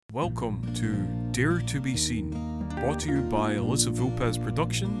Welcome to Dare to Be Seen, brought to you by Alyssa Vulpes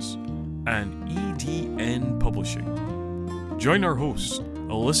Productions and EDN Publishing. Join our host,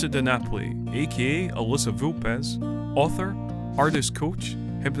 Alyssa DiNapoli, aka Alyssa Vulpes, author, artist coach,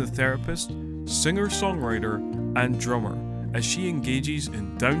 hypnotherapist, singer-songwriter, and drummer, as she engages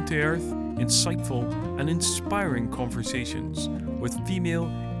in down-to-earth, insightful, and inspiring conversations with female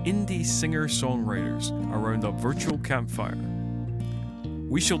indie singer-songwriters around a virtual campfire.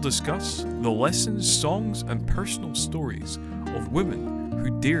 We shall discuss the lessons, songs, and personal stories of women who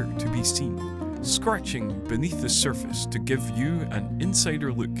dare to be seen, scratching beneath the surface to give you an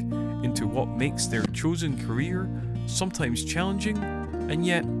insider look into what makes their chosen career sometimes challenging and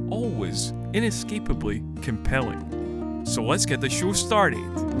yet always inescapably compelling. So let's get the show started.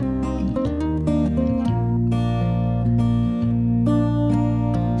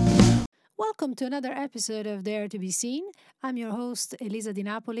 Welcome to another episode of Dare to Be Seen. I'm your host, Elisa Di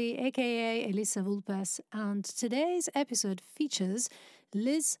Napoli, aka Elisa Vulpes, and today's episode features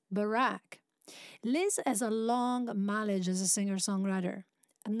Liz Barak. Liz has a long mileage as a singer-songwriter.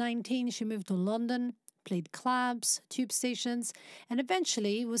 At 19, she moved to London, played clubs, tube stations, and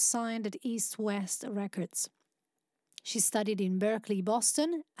eventually was signed at East West Records. She studied in Berkeley,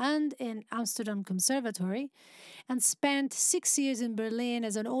 Boston, and in Amsterdam Conservatory, and spent 6 years in Berlin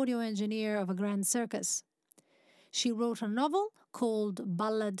as an audio engineer of a grand circus. She wrote a novel called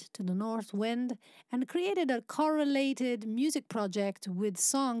Ballad to the North Wind and created a correlated music project with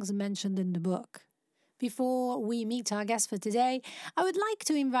songs mentioned in the book. Before we meet our guest for today, I would like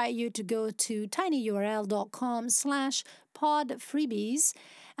to invite you to go to tinyurl.com/podfreebies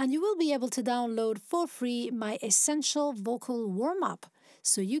and you will be able to download for free my essential vocal warm-up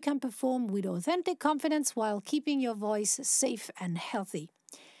so you can perform with authentic confidence while keeping your voice safe and healthy.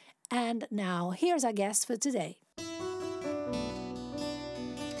 And now, here's our guest for today.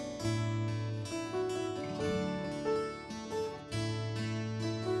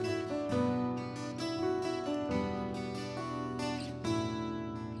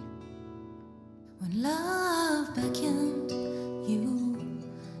 When love beckoned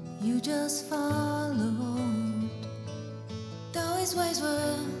you just followed. Though his ways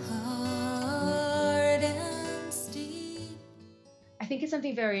were hard and steep. I think it's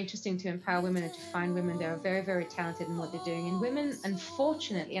something very interesting to empower women and to find women that are very, very talented in what they're doing. And women,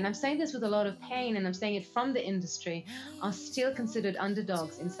 unfortunately, and I'm saying this with a lot of pain, and I'm saying it from the industry, are still considered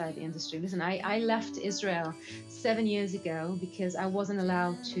underdogs inside the industry. Listen, I left Israel 7 years ago because I wasn't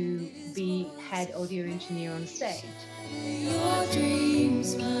allowed to be head audio engineer on the stage. Your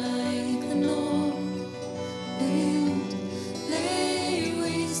dreams like the north wind lay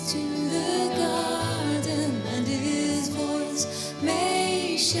waste to the garden, and his voice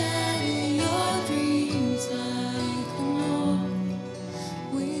may shatter your dreams like the north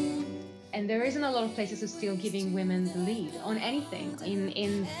wind. And there isn't a lot of places who are still giving women the lead on anything,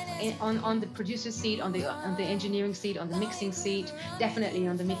 on the producer seat, on the engineering seat, on the mixing seat. Definitely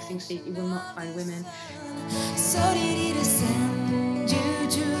on the mixing seat, you will not find women. So did he descend you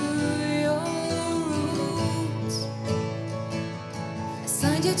to your roots,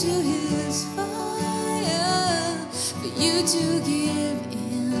 assigned you to his fire, for you to give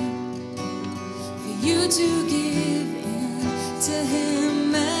in, to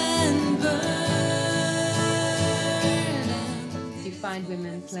him and burn. You find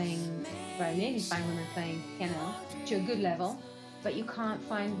women playing violin, you find women playing piano to a good level, but you can't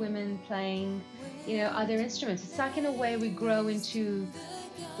find women playing, other instruments. It's like, in a way, we grow into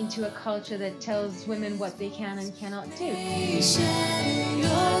a culture that tells women what they can and cannot do.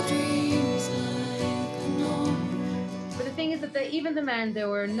 But the thing is that even the men that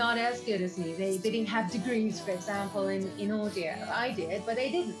were not as good as me, they didn't have degrees, for example, in audio. I did, but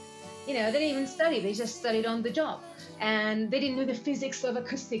they didn't. They didn't even study. They just studied on the job. And they didn't know the physics of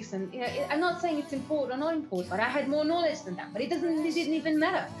acoustics. And I'm not saying it's important or not important, but I had more knowledge than them. But it didn't even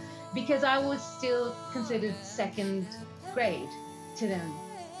matter, because I was still considered second grade to them.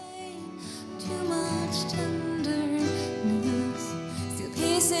 Too much tenderness, still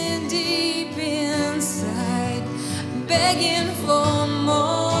pacing deep inside, begging for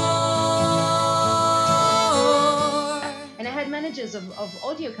more. And I had managers of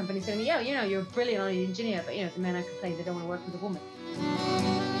audio companies saying, yeah, you're a brilliant audio engineer, but the men I complain they don't want to work with a woman.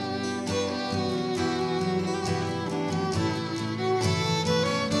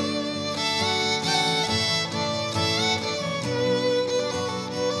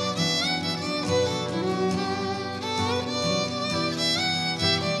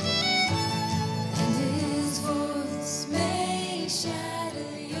 And his voice may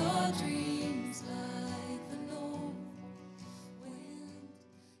shatter your dreams like the north wind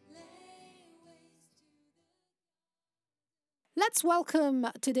Let's welcome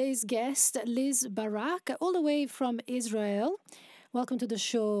today's guest, Liz Barak, all the way from Israel. Welcome to the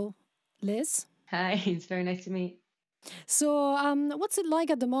show, Liz. Hi, it's very nice to meet. So, what's it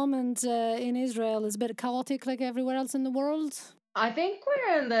like at the moment in Israel? Is it a bit chaotic like everywhere else in the world? I think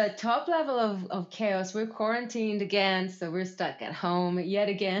we're in the top level of chaos. We're quarantined again, so we're stuck at home yet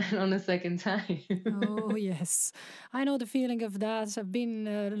again on a second time. Oh, yes. I know the feeling of that. I've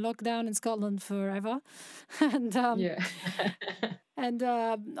been locked down in Scotland forever. and Yeah. and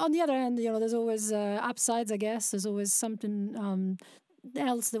on the other hand, there's always upsides, I guess. There's always something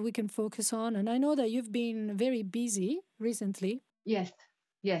else that we can focus on. And I know that you've been very busy recently. Yes.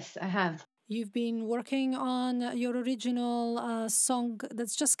 Yes, I have. You've been working on your original song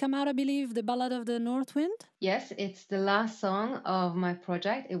that's just come out, I believe, The Ballad of the North Wind. Yes, it's the last song of my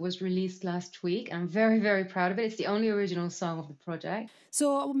project. It was released last week. I'm very, very proud of it. It's the only original song of the project.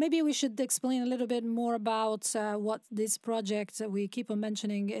 So maybe we should explain a little bit more about what this project that we keep on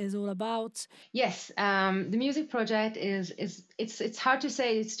mentioning is all about. Yes, the music project it's hard to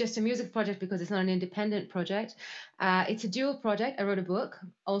say it's just a music project because it's not an independent project. It's a dual project. I wrote a book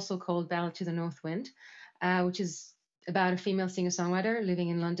also called Ballad to the North Wind, which is about a female singer-songwriter living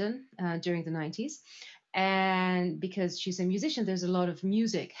in London during the 90s. And because she's a musician, there's a lot of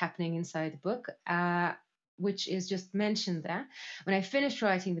music happening inside the book, which is just mentioned there. When I finished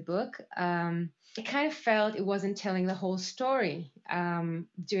writing the book, I kind of felt it wasn't telling the whole story,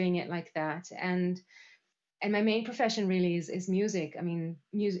 doing it like that. And my main profession really is music. I mean,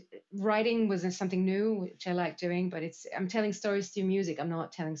 music writing was something new, which I like doing, but I'm telling stories through music. I'm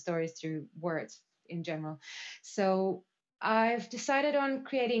not telling stories through words in general. So I've decided on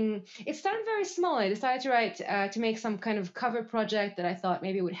creating. It started very small. I decided to write to make some kind of cover project that I thought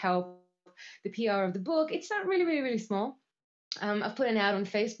maybe would help the PR of the book. It's not really, really, really small. I've put an ad on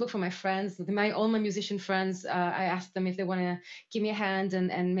Facebook for my friends, all my musician friends. I asked them if they want to give me a hand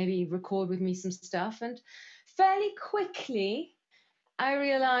and maybe record with me some stuff. And fairly quickly, I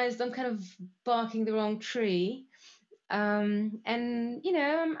realized I'm kind of barking the wrong tree. And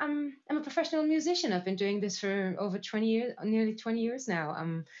I'm a professional musician. I've been doing this for over 20 years, nearly 20 years now.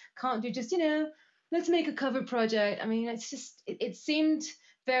 Can't do just let's make a cover project. I mean, it seemed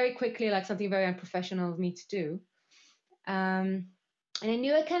very quickly like something very unprofessional of me to do. Um, and I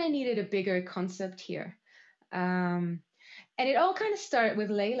knew I kind of needed a bigger concept here. And it all kind of started with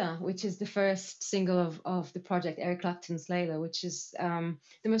Layla, which is the first single of the project, Eric Clapton's Layla, which is the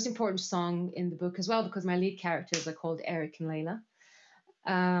most important song in the book as well, because my lead characters are called Eric and Layla.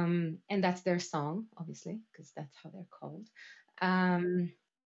 And that's their song, obviously, because that's how they're called. And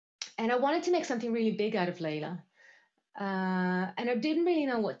I wanted to make something really big out of Layla. And I didn't really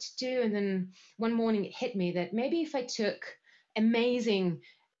know what to do. And then one morning it hit me that maybe if I took amazing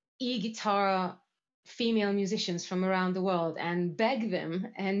e-guitar female musicians from around the world and beg them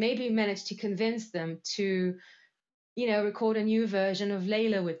and maybe manage to convince them to, record a new version of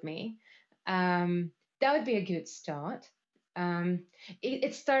Layla with me, that would be a good start.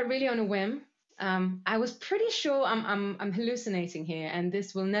 It started really on a whim. I was pretty sure I'm hallucinating here and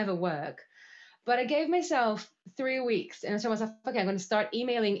this will never work. But I gave myself 3 weeks and I told myself, okay, I'm going to start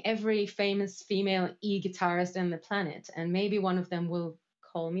emailing every famous female e-guitarist on the planet, and maybe one of them will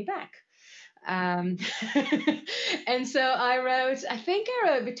call me back. Um, and so I think I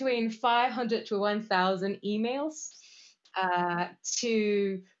wrote between 500 to 1,000 emails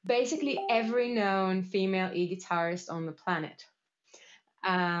to basically every known female e-guitarist on the planet.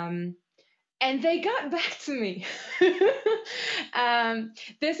 And they got back to me.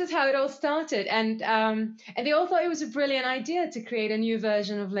 This is how it all started, and they all thought it was a brilliant idea to create a new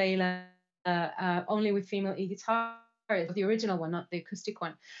version of Layla, only with female e-guitars, the original one, not the acoustic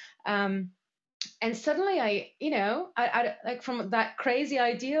one. And suddenly, I like from that crazy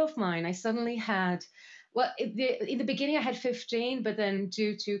idea of mine, I suddenly had. Well, in the beginning, I had 15, but then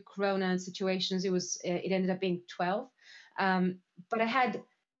due to Corona and situations, it ended up being 12. But I had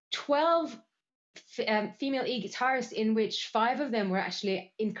 12 female e-guitarists, in which 5 of them were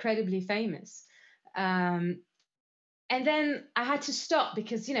actually incredibly famous. And then I had to stop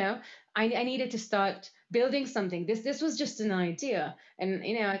because I needed to start building something. This was just an idea, and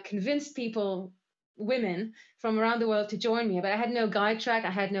I convinced people, women from around the world, to join me, but I had no guide track,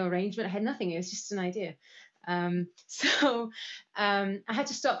 I had no arrangement, I had nothing. It was just an idea. So I had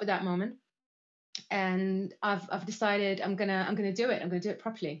to stop at that moment, and I've decided I'm gonna do it. I'm gonna do it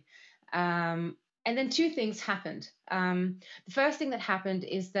properly. And then 2 things happened. The first thing that happened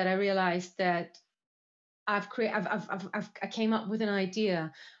is that I realized that I came up with an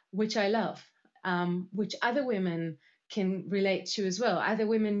idea which I love, which other women can relate to as well. Other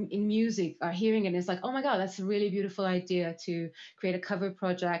women in music are hearing it and it's like, oh my God, that's a really beautiful idea to create a cover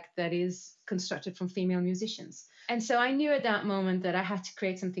project that is constructed from female musicians. And so I knew at that moment that I had to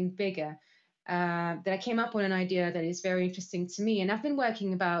create something bigger. That I came up with an idea that is very interesting to me. And I've been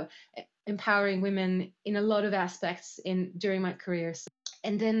working about empowering women in a lot of aspects during my career.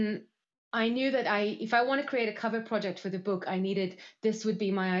 And then I knew that if I want to create a cover project for the book, this would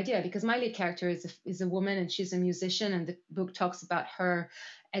be my idea, because my lead character is a woman and she's a musician, and the book talks about her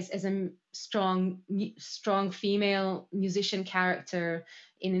as a strong female musician character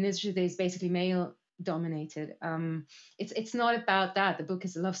in an industry that is basically male dominated. It's not about that. The book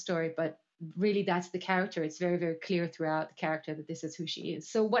is a love story, but really that's the character. It's very, very clear throughout the character that this is who she is.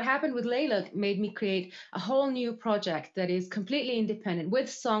 So what happened with Layla made me create a whole new project that is completely independent with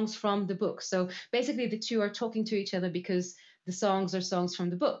songs from the book. So basically the two are talking to each other because the songs are songs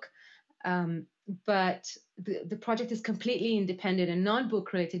from the book. But the project is completely independent and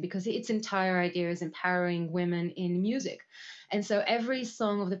non-book related because its entire idea is empowering women in music. And so every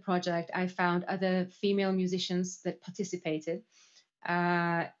song of the project, I found other female musicians that participated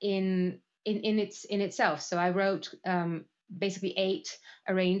in itself. So I wrote basically 8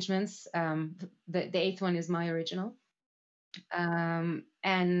 arrangements. The 8th one is my original, and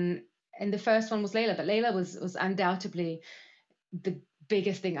the first one was Layla. But Layla was undoubtedly the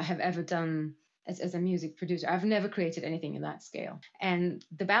biggest thing I have ever done as a music producer. I've never created anything in that scale. And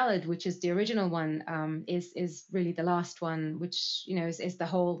the ballad, which is the original one, is really the last one, which is the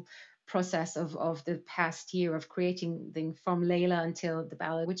whole process of the past year of creating thing from Layla until the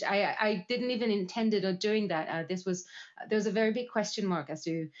ballad, which I didn't even intended of doing that. There was a very big question mark as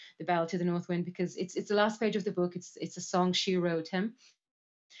to the Ballad to the North Wind, because it's the last page of the book. It's a song she wrote him,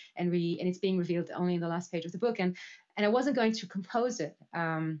 and it's being revealed only in the last page of the book. And I wasn't going to compose it.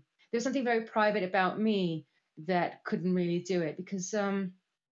 There's something very private about me that couldn't really do it, because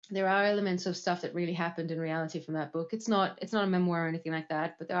there are elements of stuff that really happened in reality from that book. It's not a memoir or anything like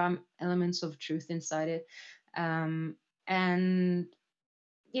that, but there are elements of truth inside it. And and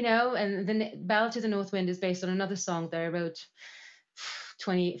the Ballad to the North Wind is based on another song that I wrote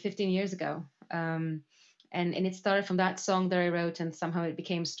 15 years ago. And it started from that song that I wrote, and somehow it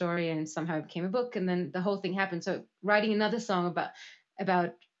became a story, and somehow it became a book, and then the whole thing happened. So writing another song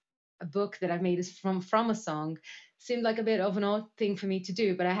about a book that I've made is from a song seemed like a bit of an odd thing for me to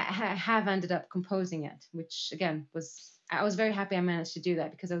do, but I have ended up composing it, which again I was very happy I managed to do that,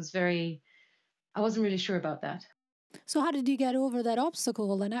 because I wasn't really sure about that. So how did you get over that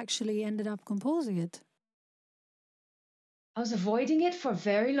obstacle and actually ended up composing it? I was avoiding it for a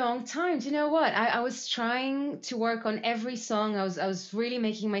very long time. Do you know what? I was trying to work on every song. I was really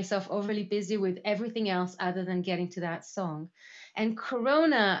making myself overly busy with everything else other than getting to that song. And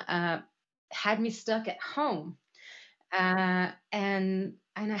Corona had me stuck at home. And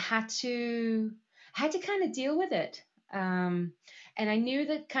I had to kind of deal with it. And I knew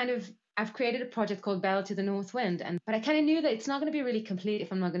that I've created a project called Ballad to the North Wind, but I kind of knew that it's not going to be really complete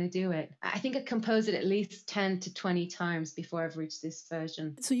if I'm not going to do it. I think I composed it at least 10 to 20 times before I've reached this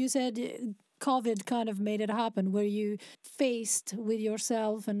version. So you said COVID kind of made it happen. Were you faced with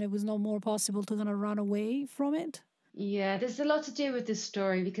yourself and it was no more possible to kind of run away from it? Yeah, there's a lot to do with this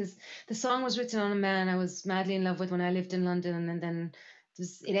story, because the song was written on a man I was madly in love with when I lived in London, and then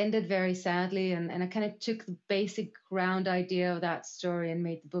it ended very sadly, and I kind of took the basic ground idea of that story and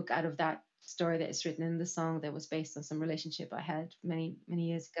made the book out of that story that is written in the song that was based on some relationship I had many, many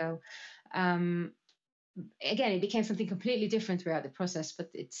years ago. Again, it became something completely different throughout the process, but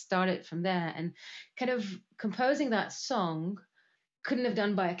it started from there. And kind of composing that song couldn't have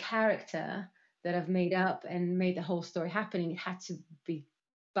done by a character that I've made up and made the whole story happening. It had to be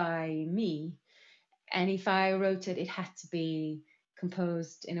by me. And if I wrote it, it had to be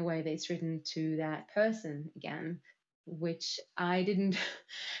composed in a way that it's written to that person again, which I didn't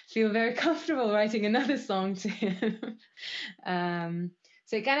feel very comfortable writing another song to him.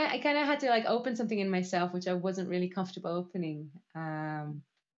 So I kind of had to like open something in myself, which I wasn't really comfortable opening.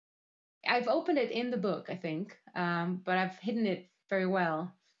 I've opened it in the book, I think, but I've hidden it very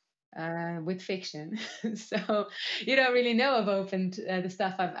well with fiction. So you don't really know I've opened the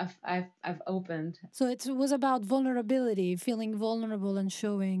stuff I've opened. So it was about vulnerability, feeling vulnerable and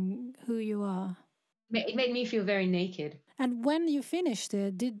showing who you are. It made me feel very naked. And when you finished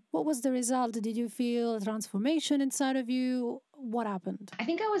it, what was the result? Did you feel a transformation inside of you? What happened? I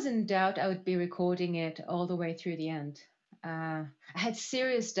think I was in doubt I would be recording it all the way through the end. I had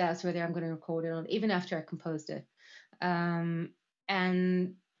serious doubts whether I'm going to record it or not, even after I composed it. And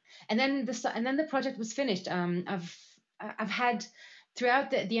then the project was finished. I've had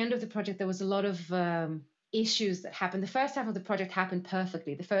throughout the end of the project, there was a lot of issues that happened. The first half of the project happened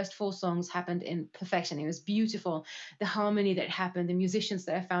perfectly. The first 4 songs happened in perfection. It was beautiful. The harmony that happened, the musicians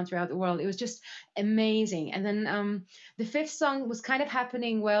that I found throughout the world, it was just amazing. And then the 5th song was kind of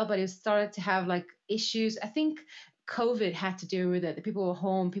happening well, but it started to have like issues. I think COVID had to do with it. The people were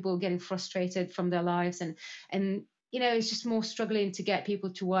home, people were getting frustrated from their lives, and it's just more struggling to get people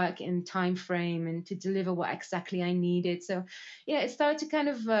to work in time frame and to deliver what exactly I needed. So, it started to kind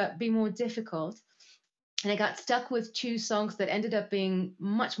of be more difficult. And I got stuck with 2 songs that ended up being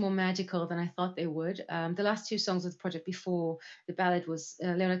much more magical than I thought they would. The last 2 songs of the project before the ballad was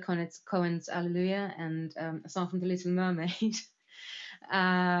Leonard Cohen's Alleluia and a song from The Little Mermaid,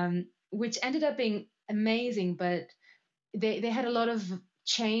 which ended up being amazing, but they had a lot of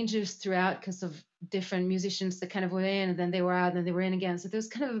changes throughout because of different musicians that kind of were in and then they were out and then they were in again. So there was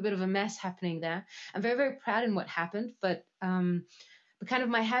kind of a bit of a mess happening there. I'm very, very proud in what happened, but kind of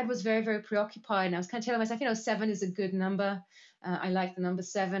my head was very, very preoccupied. And I was kind of telling myself, 7 is a good number. I like the number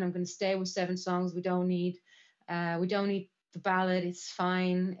 7. I'm going to stay with 7 songs. We don't need the ballad. It's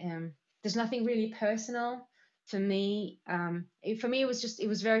fine. There's nothing really personal for me. For me, it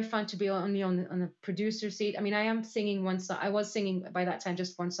was very fun to be only on the producer seat. I mean, I am singing one song. I was singing by that time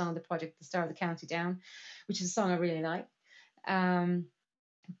just one song on the project, The Star of the County Down, which is a song I really like.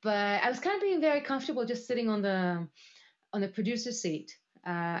 But I was kind of being very comfortable just sitting on the producer seat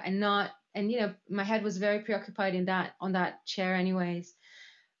my head was very preoccupied on that chair anyways.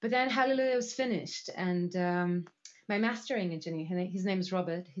 But then Hallelujah was finished, and my mastering engineer, his name is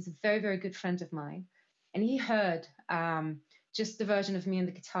Robert, he's a very, very good friend of mine, and he heard just the version of me and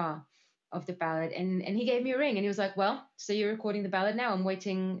the guitar of the ballad, and he gave me a ring and he was like, well, so you're recording the ballad now. I'm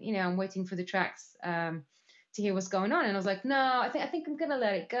waiting for the tracks to hear what's going on. And I was like, no, I think I'm gonna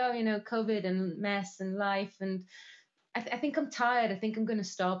let it go, COVID and mess and life, and I think I'm tired. I think I'm going to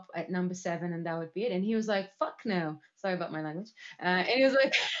stop at number 7 and that would be it. And he was like, fuck no. Sorry about my language. And he was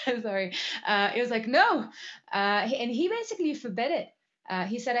like, sorry. He was like, no. And he basically forbid it.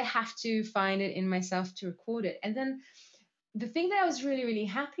 He said, I have to find it in myself to record it. And then the thing that I was really, really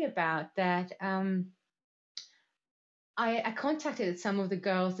happy about that I contacted some of the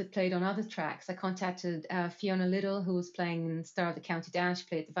girls that played on other tracks. I contacted Fiona Little, who was playing Star of the County Down. She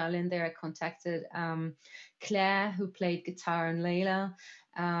played the violin there. I contacted Claire, who played guitar, and Layla.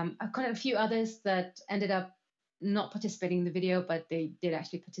 I contacted a few others that ended up not participating in the video, but they did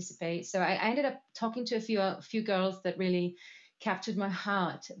actually participate. So I ended up talking to a few girls that really captured my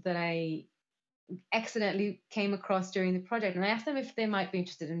heart, that I accidentally came across during the project, and I asked them if they might be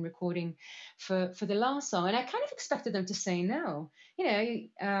interested in recording for the last song, and I kind of expected them to say no.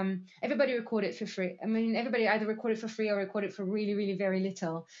 Everybody recorded for free. I mean, everybody either recorded for free or recorded for really, really very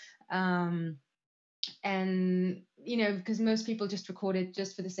little. And because most people just recorded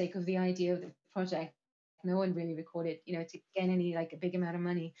just for the sake of the idea of the project. No one really recorded, to gain any like a big amount of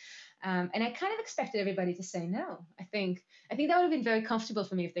money. And I kind of expected everybody to say no. I think that would have been very comfortable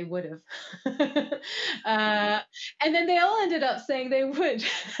for me if they would have. And then they all ended up saying they would,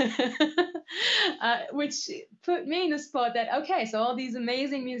 which put me in a spot that, okay, so all these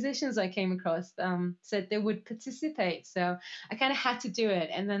amazing musicians I came across said they would participate. So I kind of had to do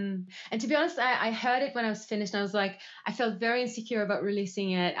it. And to be honest, I heard it when I was finished, and I was like, I felt very insecure about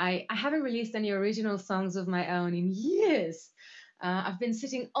releasing it. I haven't released any original songs of my own in years. I've been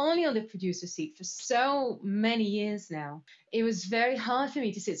sitting only on the producer seat for so many years now. It was very hard for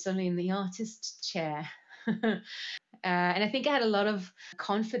me to sit suddenly in the artist chair. And I think I had a lot of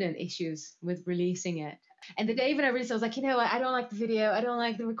confident issues with releasing it. And the day when I released it, I was like, I don't like the video, I don't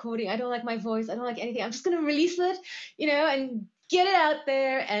like the recording, I don't like my voice, I don't like anything. I'm just going to release it, and get it out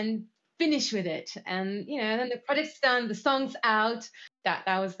there and finish with it. And, then the project's done, the song's out. That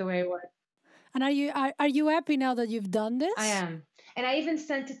was the way it was. And are you happy now that you've done this? I am. And I even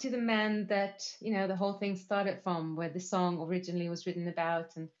sent it to the man that, the whole thing started from, where the song originally was written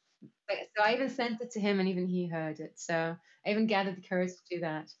about. And so I even sent it to him, and even he heard it. So I even gathered the courage to do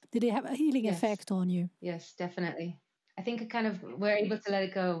that. Did it have a healing Yes. effect on you? Yes, definitely. I think we're able to let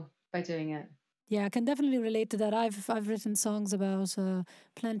it go by doing it. Yeah, I can definitely relate to that. I've written songs about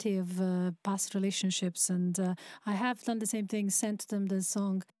plenty of past relationships, and I have done the same thing, sent them the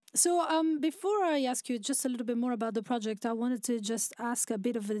song. So before I ask you just a little bit more about the project, I wanted to just ask a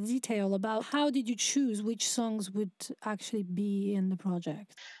bit of a detail about how did you choose which songs would actually be in the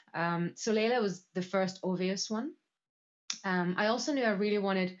project? So Layla was the first obvious one. I also knew I really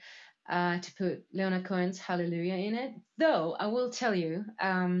wanted to put Leonard Cohen's Hallelujah in it. Though I will tell you,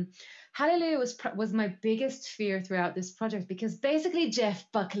 Hallelujah was my biggest fear throughout this project because basically Jeff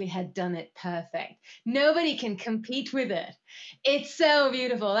Buckley had done it perfect. Nobody can compete with it. It's so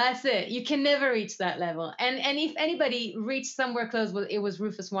beautiful. That's it. You can never reach that level. And if anybody reached somewhere close, well, it was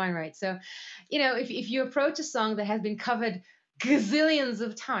Rufus Wainwright. So, if you approach a song that has been covered gazillions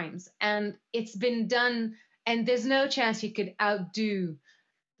of times and it's been done, and there's no chance you could outdo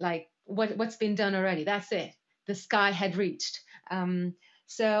like what's been done already. That's it. The sky had reached.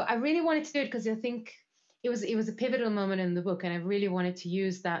 So I really wanted to do it because I think it was a pivotal moment in the book, and I really wanted to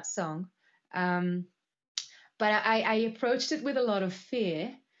use that song. But I approached it with a lot of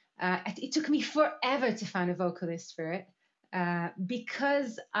fear. It took me forever to find a vocalist for it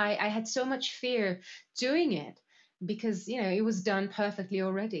because I had so much fear doing it because it was done perfectly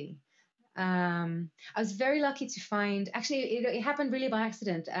already. I was very lucky to find, actually, it happened really by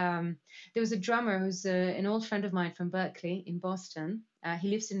accident. There was a drummer who's an old friend of mine from Berkeley in Boston. He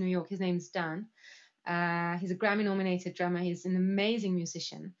lives in New York. His name's Dan. He's a Grammy nominated drummer. He's an amazing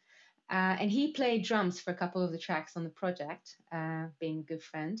musician. And he played drums for a couple of the tracks on the project, being a good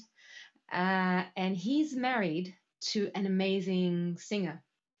friend. And he's married to an amazing singer.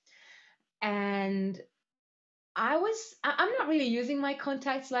 And I'm not really using my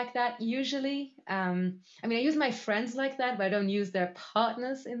contacts like that usually. I use my friends like that, but I don't use their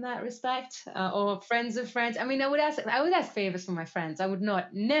partners in that respect, or friends of friends. I would ask favors from my friends. I would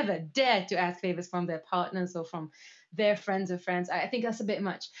never dare to ask favors from their partners or from their friends of friends. I think that's a bit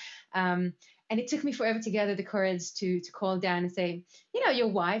much. And it took me forever to gather the courage to call Dan and say, your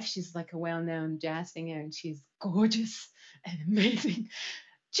wife, she's like a well-known jazz singer and she's gorgeous and amazing.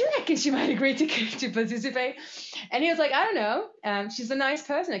 Do you reckon she might agree to participate? And he was like, I don't know. She's a nice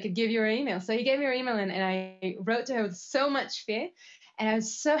person. I could give you her email. So he gave me her email, and I wrote to her with so much fear. And I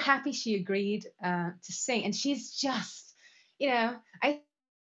was so happy she agreed to sing. And she's just, I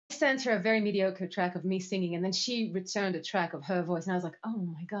sent her a very mediocre track of me singing, and then she returned a track of her voice. And I was like, oh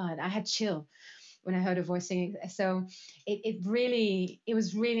my God, I had chill when I heard her voice singing. So it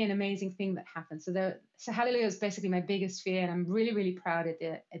was really an amazing thing that happened. So Hallelujah was basically my biggest fear, and I'm really, really proud at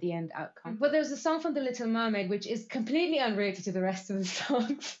the end outcome. But there's a song from The Little Mermaid, which is completely unrelated to the rest of the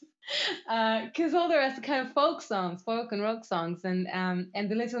songs. Because all the rest are kind of folk and rock songs, and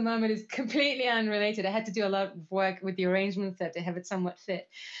The Little Mermaid is completely unrelated. I had to do a lot of work with the arrangements there to have it somewhat fit,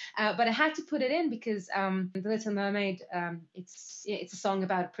 but I had to put it in because The Little Mermaid, it's a song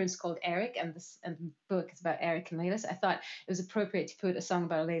about a prince called Eric, and the book is about Eric and Layla. So I thought it was appropriate to put a song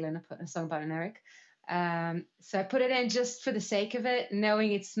about Layla and a song about an Eric. So I put it in just for the sake of it,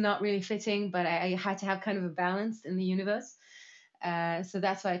 knowing it's not really fitting, but I had to have kind of a balance in the universe. So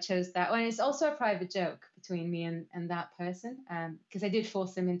that's why I chose that one. It's also a private joke between me and that person, because I did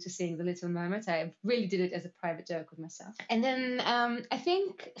force them into seeing The Little Mermaid. I really did it as a private joke with myself. And then I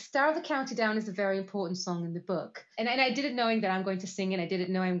think Star of the County Down is a very important song in the book. And I did it knowing that I'm going to sing it. I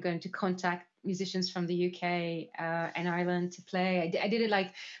didn't know I'm going to contact musicians from the UK and Ireland to play. I did it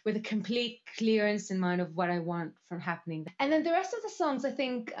like with a complete clearance in mind of what I want from happening. And then the rest of the songs, I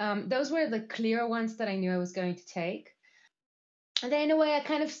think those were the clear ones that I knew I was going to take. And then in a way, I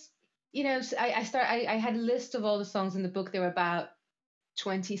kind of, I had a list of all the songs in the book. There were about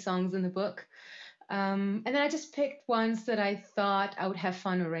 20 songs in the book. And then I just picked ones that I thought I would have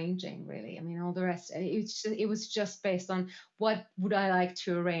fun arranging, really. All the rest, it was just based on what would I like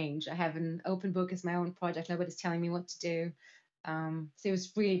to arrange. I have an open book as my own project. Nobody's telling me what to do. So it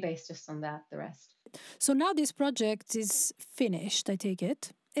was really based just on that, the rest. So now this project is finished, I take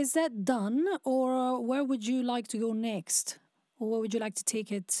it. Is that done, or where would you like to go next? Or where would you like to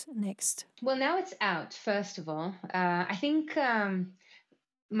take it next? Well, now it's out, first of all. I think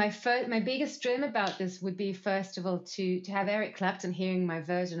my biggest dream about this would be, first of all, to have Eric Clapton hearing my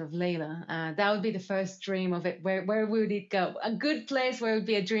version of Layla. That would be the first dream of it. Where would it go? A good place where it would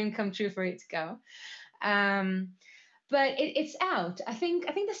be a dream come true for it to go. But it's out. I think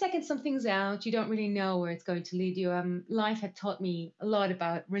the second something's out, you don't really know where it's going to lead you. Life had taught me a lot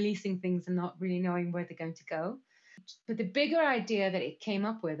about releasing things and not really knowing where they're going to go. But the bigger idea that it came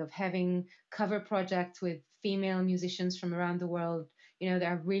up with of having cover projects with female musicians from around the world, that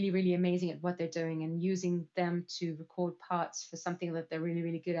are really, really amazing at what they're doing, and using them to record parts for something that they're really,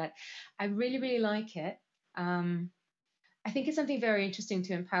 really good at. I really, really like it. I think it's something very interesting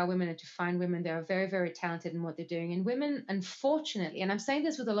to empower women and to find women that are very, very talented in what they're doing. And women, unfortunately, and I'm saying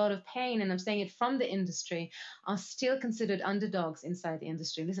this with a lot of pain, and I'm saying it from the industry, are still considered underdogs inside the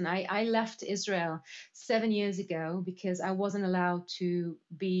industry. Listen, I left Israel 7 years ago because I wasn't allowed to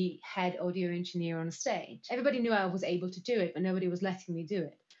be head audio engineer on a stage. Everybody knew I was able to do it, but nobody was letting me do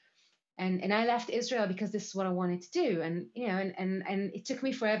it. And I left Israel because this is what I wanted to do. And and it took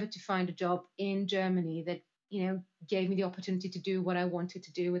me forever to find a job in Germany that gave me the opportunity to do what I wanted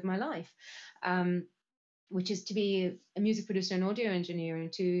to do with my life, um, which is to be a music producer and audio engineer,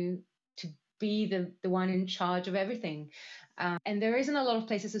 and to be the one in charge of everything. And there isn't a lot of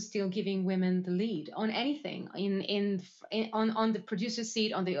places who are still giving women the lead on anything, on the producer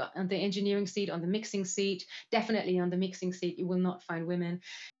seat, on the engineering seat, on the mixing seat. Definitely on the mixing seat, you will not find women.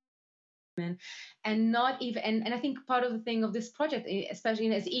 And not even and I think part of the thing of this project,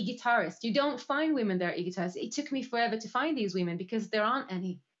 especially as e-guitarist, you don't find women that are e-guitarists. It took me forever to find these women because there aren't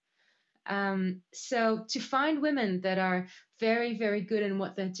any. So to find women that are very, very good in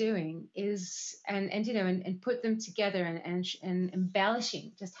what they're doing is, and put them together and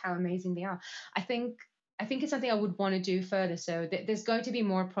embellishing just how amazing they are. I think it's something I would want to do further. So there's going to be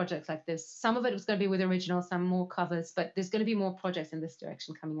more projects like this. Some of it was going to be with originals, some more covers, but there's going to be more projects in this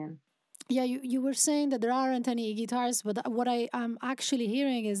direction coming in. Yeah, you were saying that there aren't any guitars, but what I am actually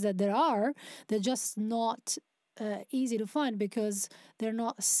hearing is that there are. They're just not easy to find because they're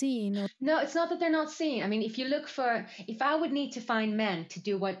not seen. Or No, it's not that they're not seen. I mean, if I would need to find men to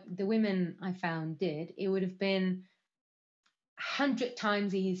do what the women I found did, it would have been 100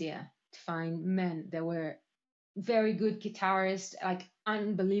 times easier to find men that were very good guitarists, like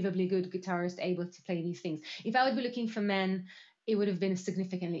unbelievably good guitarists, able to play these things. If I would be looking for men, it would have been a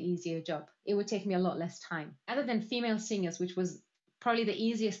significantly easier job. It would take me a lot less time. Other than female singers, which was probably the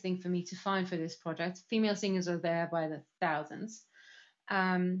easiest thing for me to find for this project, female singers are there by the thousands.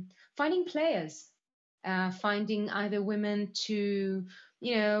 Finding players, finding either women to,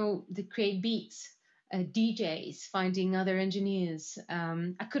 to create beats, DJs, finding other engineers.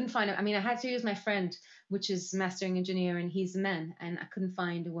 I couldn't find it. I mean, I had to use my friend, which is mastering engineer, and he's a man, and I couldn't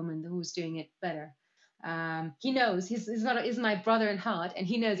find a woman who was doing it better. He knows he's my brother in heart, and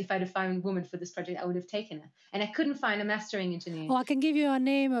he knows if I'd have found a woman for this project, I would have taken her. And I couldn't find a mastering engineer. oh, I can give you a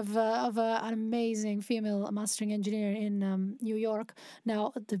name of an amazing female mastering engineer in New York.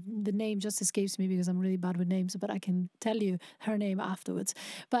 Now the name just escapes me because I'm really bad with names, but I can tell you her name afterwards.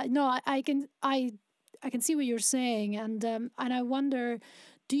 But no, I can see what you're saying, and I wonder,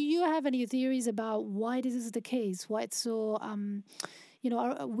 do you have any theories about why this is the case? Why it's so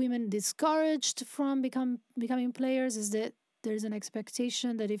are women discouraged from becoming players? Is that there's an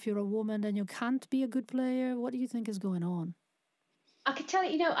expectation that if you're a woman then you can't be a good player? What do you think is going on? I could tell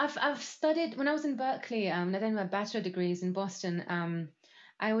you, I've studied when I was in Berkeley. I did my bachelor degrees in Boston.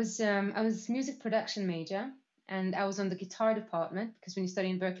 I was music production major, and I was on the guitar department because when you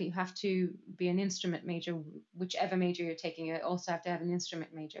study in Berkeley, you have to be an instrument major, whichever major you're taking. You also have to have an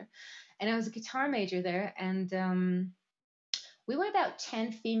instrument major, and I was a guitar major there, and we were about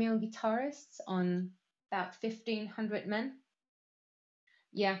 10 female guitarists on about 1,500 men.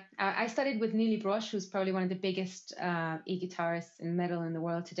 Yeah, I studied with Neely Brosh, who's probably one of the biggest e-guitarists in metal in the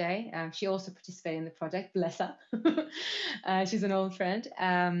world today. She also participated in the project, bless her. She's an old friend.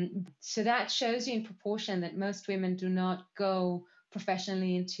 So that shows you in proportion that most women do not go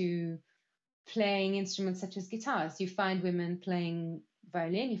professionally into playing instruments such as guitars. You find women playing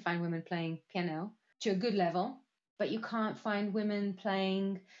violin, you find women playing piano to a good level, but you can't find women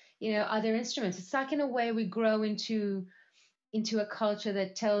playing, other instruments. It's like in a way we grow into a culture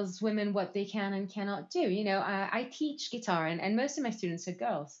that tells women what they can and cannot do. I teach guitar, and most of my students are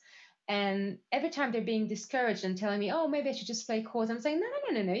girls. And every time they're being discouraged and telling me, oh, maybe I should just play chords, I'm saying,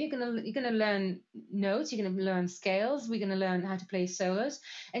 no. You're gonna learn notes. You're gonna learn scales. We're gonna learn how to play solos.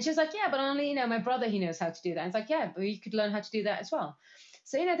 And she was like, yeah, but only my brother, he knows how to do that. And it's like, yeah, but you could learn how to do that as well.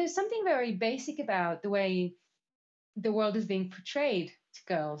 So there's something very basic about the way the world is being portrayed to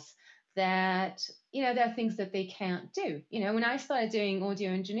girls, that there are things that they can't do. When I started doing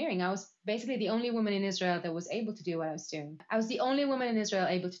audio engineering, I was basically the only woman in Israel that was able to do what I was doing. I was the only woman in Israel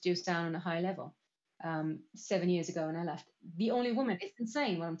able to do sound on a high level. 7 years ago when I left, the only woman. It's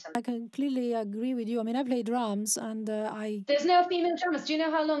insane what I'm telling I completely agree with you. I mean, I play drums, and I There's no female drummers. Do you know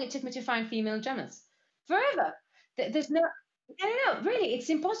how long it took me to find female drummers? Forever. There's no. No, really, it's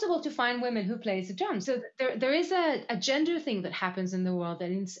impossible to find women who plays the drums. So there is a gender thing that happens in the world,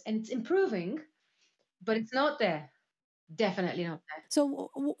 and it's improving, but it's not there. Definitely not there.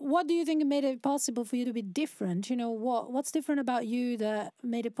 so what do you think made it possible for you to be different? What's different about you that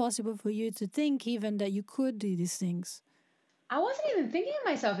made it possible for you to think even that you could do these things? I wasn't even thinking of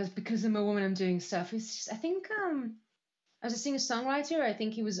myself as because I'm a woman, I'm doing stuff. It's just, I think as a singer-songwriter, I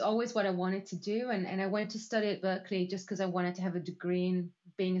think it was always what I wanted to do. And I went to study at Berkeley just because I wanted to have a degree in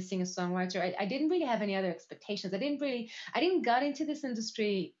being a singer-songwriter. I didn't really have any other expectations. I didn't got into this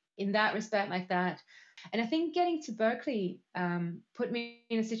industry in that respect like that. And I think getting to Berkeley put me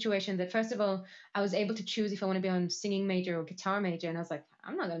in a situation that, first of all, I was able to choose if I want to be on singing major or guitar major. And I was like,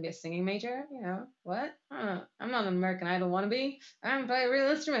 I'm not going to be a singing major. What? I'm not an American Idol wannabe. I'm going to play a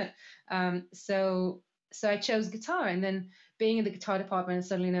real instrument. So I chose guitar. And then being in the guitar department and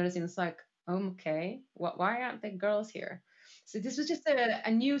suddenly noticing it's like, okay, why aren't there girls here? So this was just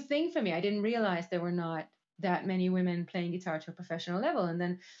a new thing for me. I didn't realize there were not that many women playing guitar to a professional level. And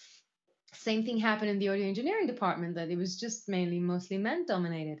then same thing happened in the audio engineering department, that it was just mostly men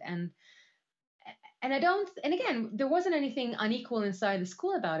dominated. And I don't, and again, there wasn't anything unequal inside the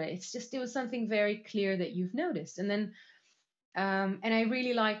school about it. It's just, it was something very clear that you've noticed. And then and I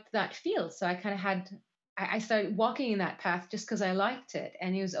really liked that field. So I kind of I started walking in that path just because I liked it.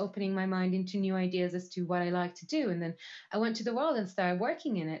 And it was opening my mind into new ideas as to what I like to do. And then I went to the world and started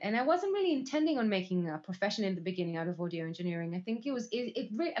working in it. And I wasn't really intending on making a profession in the beginning out of audio engineering. I think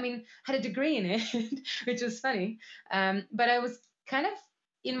I mean, had a degree in it, which was funny. But I was kind of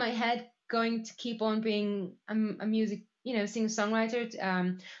in my head going to keep on being a music, singer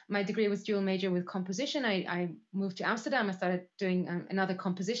songwriter. My degree was dual major with composition. I moved to Amsterdam. I started doing another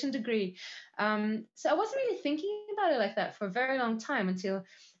composition degree. So I wasn't really thinking about it like that for a very long time until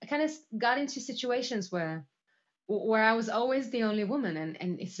I kind of got into situations where I was always the only woman,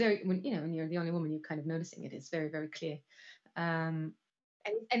 and it's very, when you're the only woman, you're kind of noticing it. It's very, very clear, um,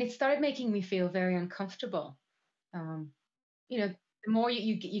 and it started making me feel very uncomfortable. Um, the more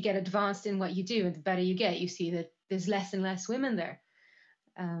you get advanced in what you do, and the better you get, you see that there's less and less women there.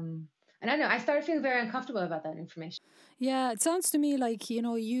 And I don't know, I started feeling very uncomfortable about that information. Yeah, it sounds to me like,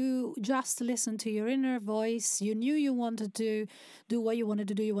 you just listened to your inner voice. You knew you wanted to do what you wanted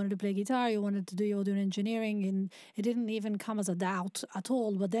to do. You wanted to play guitar, you wanted to do audio engineering, and it didn't even come as a doubt at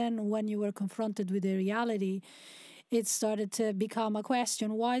all. But then when you were confronted with the reality, it started to become a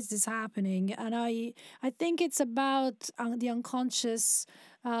question: why is this happening? And I think it's about the unconscious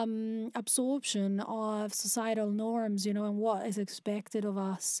absorption of societal norms, and what is expected of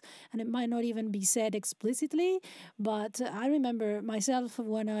us. And it might not even be said explicitly, but I remember myself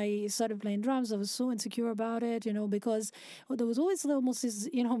when I started playing drums, I was so insecure about it, because there was always almost this,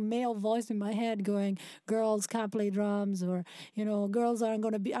 male voice in my head going, girls can't play drums, or, girls aren't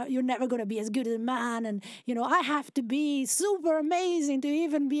going to be, you're never going to be as good as a man. And, I have to be super amazing to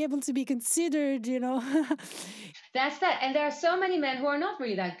even be able to be considered. That's that. And there are so many men who are not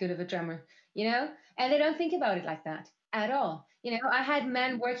really that good of a drummer, and they don't think about it like that at all. I had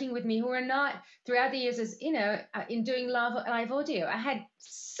men working with me who were not, throughout the years, as in doing live audio. I had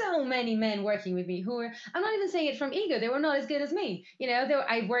so many men working with me who were, I'm not even saying it from ego, they were not as good as me.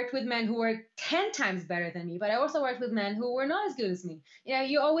 I worked with men who were 10 times better than me, but I also worked with men who were not as good as me.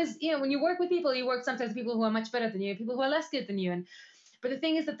 You always, when you work with people, you work sometimes with people who are much better than you, people who are less good than you. But the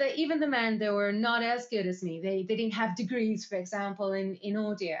thing is that even the men that were not as good as me, they didn't have degrees, for example, in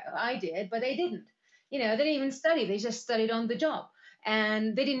audio. I did, but they didn't. They didn't even study. They just studied on the job.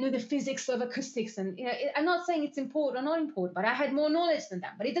 And they didn't know the physics of acoustics. And, I'm not saying it's important or not important, but I had more knowledge than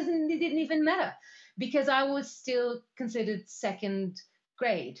them. But it didn't even matter because I was still considered second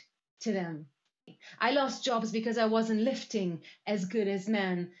grade to them. I lost jobs because I wasn't lifting as good as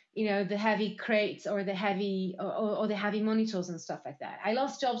men, the heavy crates or or the heavy monitors and stuff like that. I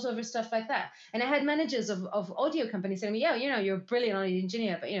lost jobs over stuff like that. And I had managers of audio companies telling me, yeah, you're a brilliant audio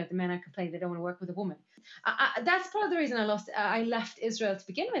engineer, but the men are complaining they don't want to work with a woman. That's part of the reason I left Israel to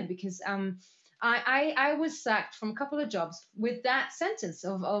begin with, because I was sacked from a couple of jobs with that sentence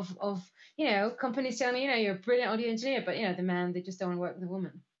of companies telling me, you're a brilliant audio engineer, but the man, they just don't want to work with a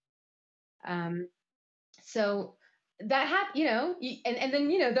woman. Um, so that and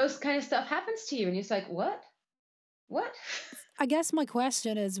then those kind of stuff happens to you, and it's like, what? I guess my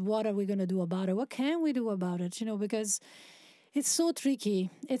question is, what are we going to do about it? What can we do about it? Because it's so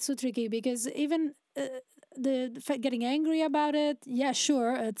tricky. It's so tricky because even getting angry about it, yeah,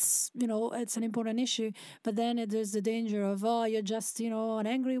 sure, it's an important issue, but then there's the danger of, oh, you're just an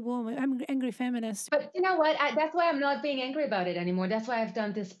angry woman, angry feminist. But you know what? That's why I'm not being angry about it anymore. That's why I've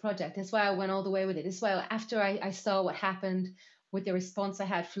done this project. That's why I went all the way with it. That's why after I saw what happened with the response I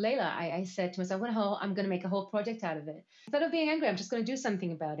had for Layla, I said to myself, I'm going to make a whole project out of it. Instead of being angry, I'm just going to do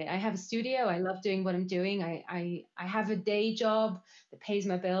something about it. I have a studio. I love doing what I'm doing. I have a day job that pays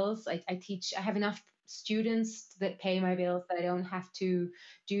my bills. I teach. I have enough students that pay my bills that I don't have to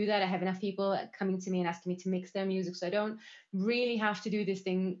do that. I have enough people coming to me and asking me to mix their music, so I don't really have to do this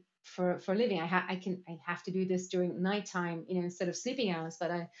thing for a living. I have to do this during nighttime, instead of sleeping hours.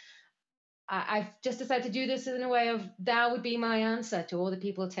 But I've just decided to do this in a way of, that would be my answer to all the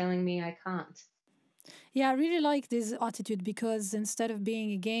people telling me I can't. Yeah, I really like this attitude because instead of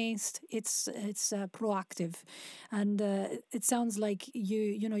being against, it's proactive, and it sounds like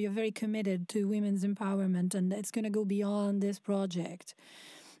you're very committed to women's empowerment, and it's going to go beyond this project.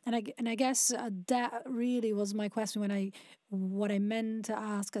 And I guess that really was my question when I what I meant to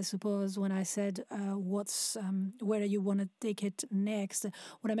ask, I suppose, when I said what's where do you want to take it next.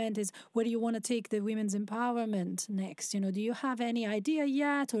 What I meant is where do you want to take the women's empowerment next? Do you have any idea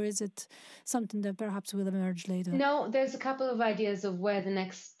yet, or is it something that perhaps will emerge later? No, there's a couple of ideas of where the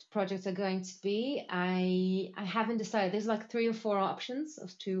next projects are going to be. I haven't decided. There's like 3 or 4 options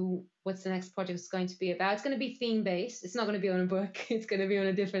as to what's the next project is going to be about. It's going to be theme based. It's not going to be on a book. It's going to be on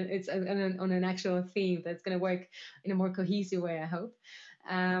a different. It's on an actual theme that's going to work in a more cohesive way, I hope.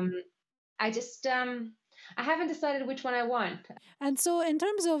 Um, I just I haven't decided which one I want. And so, in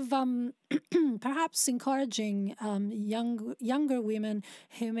terms of perhaps encouraging younger women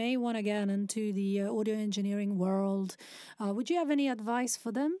who may want to get into the audio engineering world, would you have any advice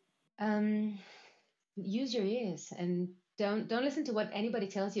for them? Um, Use your ears and don't listen to what anybody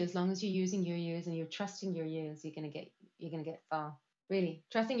tells you. As long as you're using your ears and you're trusting your ears, you're gonna get far. Really,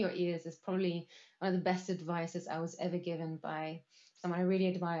 trusting your ears is probably one of the best advices I was ever given by someone I really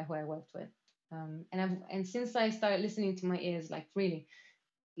admire who I worked with. And since I started listening to my ears, like really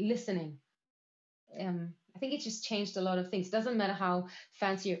listening, I think it just changed a lot of things. It doesn't matter how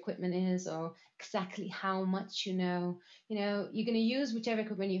fancy your equipment is or exactly how much you know. You're going to use whichever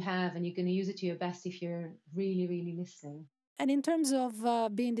equipment you have, and you're going to use it to your best if you're really, really listening. And in terms of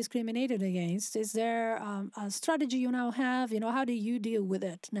being discriminated against, is there a strategy you now have? How do you deal with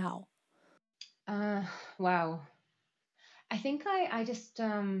it now? Uh, wow. I think I just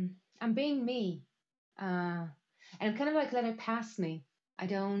I'm being me, uh, and I'm kind of like let it pass me. I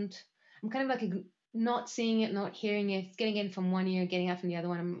don't. I'm kind of like not seeing it, not hearing it. It's getting in from one ear, getting out from the other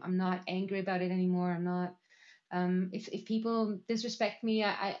one. I'm not angry about it anymore. I'm not. If people disrespect me,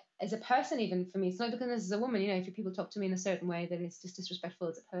 I as a person, even for me, it's not because as a woman. If people talk to me in a certain way, that it's just disrespectful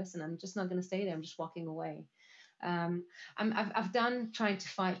as a person. I'm just not going to stay there. I'm just walking away. Um, I've done trying to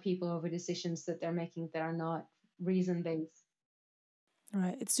fight people over decisions that they're making that are not reason based.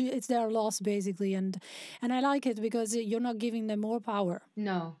 Right. It's their loss basically, and I like it because you're not giving them more power.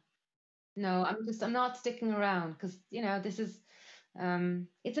 No, no, I'm not sticking around because this is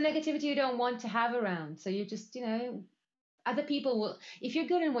it's a negativity you don't want to have around. So you just other people will, if you're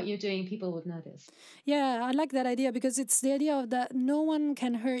good in what you're doing, people would notice. Yeah, I like that idea because it's the idea of that no one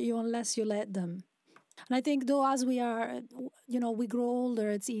can hurt you unless you let them. And I think, though, as we are, we grow older,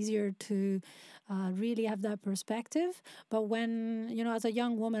 it's easier to really have that perspective. But when, as a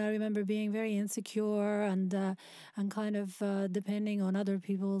young woman, I remember being very insecure and kind of depending on other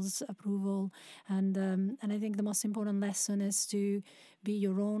people's approval. And I think the most important lesson is to be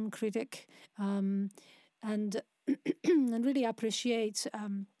your own critic, and and really appreciate.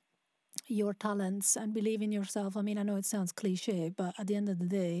 Your talents and believe in yourself. I mean, I know it sounds cliche, but at the end of the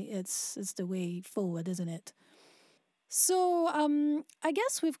day, it's the way forward, isn't it? So, I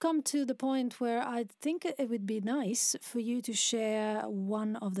guess we've come to the point where I think it would be nice for you to share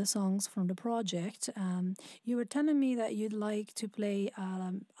one of the songs from the project. You were telling me that you'd like to play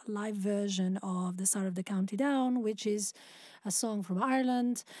a live version of The Start of the County Down, which is a song from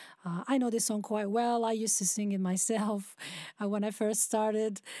Ireland. I know this song quite well. I used to sing it myself when I first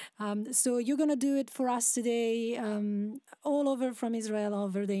started. So, you're going to do it for us today, all over from Israel,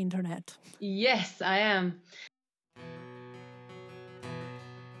 over the internet. Yes, I am.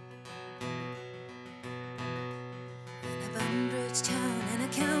 A Bunbridge town in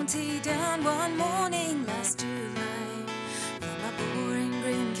a county down one morning last July. From a boring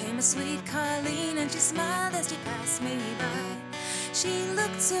green came a sweet Colleen, and she smiled as she passed me by. She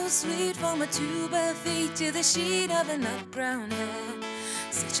looked so sweet from her two bare feet to the sheet of her nut brown hair.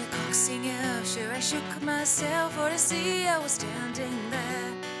 Such a coaxing elf, sure I shook myself for to see I was standing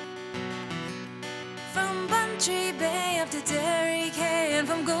there. From Bantry Bay up to Derry Quay, and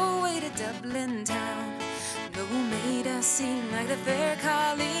from Galway to Dublin town, no made us seem like the fair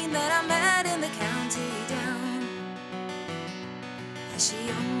Colleen that I met in the county down. As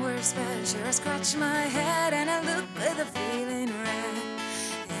she onward sped, sure I scratched my head, and I looked with a feeling red.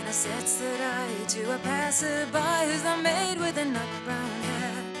 And I said I to a passerby who's the maid with the nut brown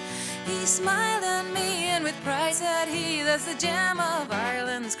hair. He smiled at me, and with pride said he, that's the gem of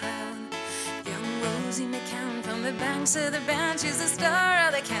Ireland's crown. Young Rosie McCann from the banks of the Banch is the star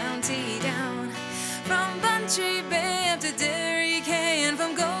of the county down. From Bantry Bay up to Derry Quay, and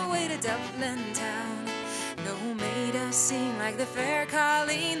from Galway to Dublin town, no made us seem like the fair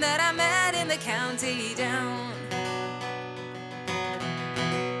Colleen that I met in the county down.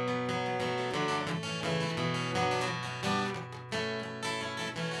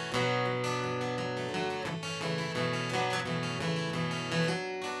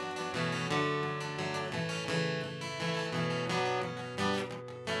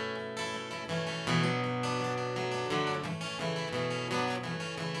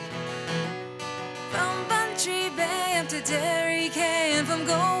 Derry came from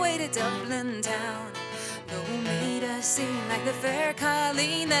Galway to Dublin town. Who made her seem like the fair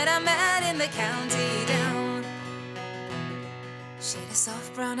Colleen that I met in the county down. She had a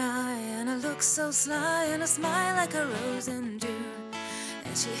soft brown eye and a look so sly and a smile like a rose in June.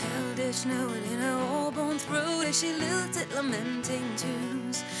 And she held each note in her all-bone throat as she lilted lamenting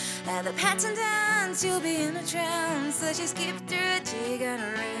tunes. At the pattern dance, you'll be in a trance as she skipped through a jig and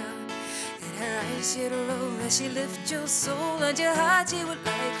a rail. And her eyes she'd roll as she lift your soul, and your heart she would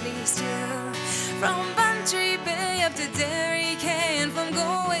likely steal. From Bantry Bay up to Derry and from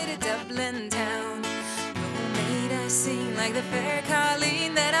Galway to Dublin town. Who made her sing like the fair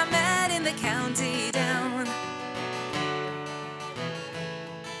Colleen that I met in the county down.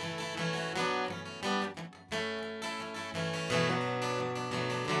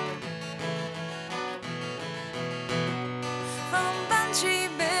 From Bantry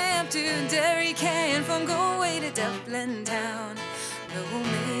Bay up to Derry and from Galway to Dublin town. Who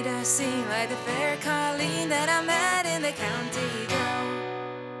made her sing like the fair Colleen that I met in the county down.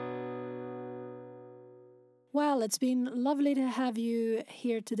 Well, it's been lovely to have you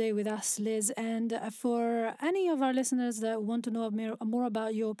here today with us, Liz. And for any of our listeners that want to know more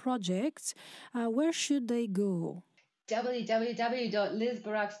about your project, where should they go?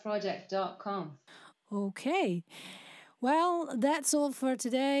 www.lizbaraksproject.com. Okay. Well, that's all for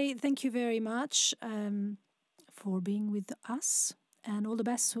today. Thank you very much for being with us, and all the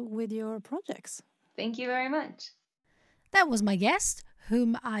best with your projects. Thank you very much. That was my guest,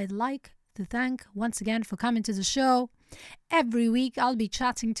 whom I'd like to thank once again for coming to the show. Every week I'll be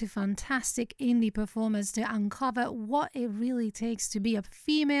chatting to fantastic indie performers to uncover what it really takes to be a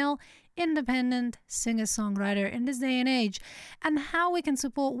female independent singer-songwriter in this day and age, and how we can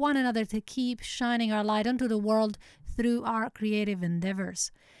support one another to keep shining our light onto the world through our creative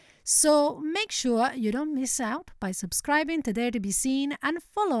endeavors. So make sure you don't miss out by subscribing to Dare to Be Seen, and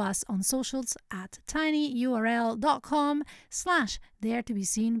follow us on socials at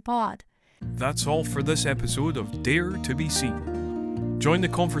tinyurl.com/daretobeseenpod. That's all for this episode of Dare to Be Seen. Join the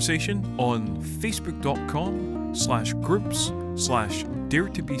conversation on facebook.com/groups/Dare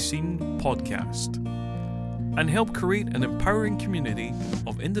to Be Seen podcast, and help create an empowering community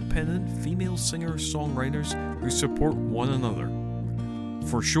of independent female singer-songwriters who support one another.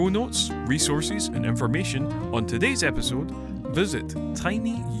 For show notes, resources, and information on today's episode, visit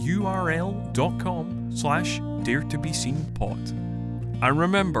tinyurl.com/daretobeseenpod. And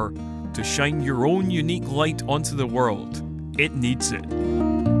remember to shine your own unique light onto the world. It needs it.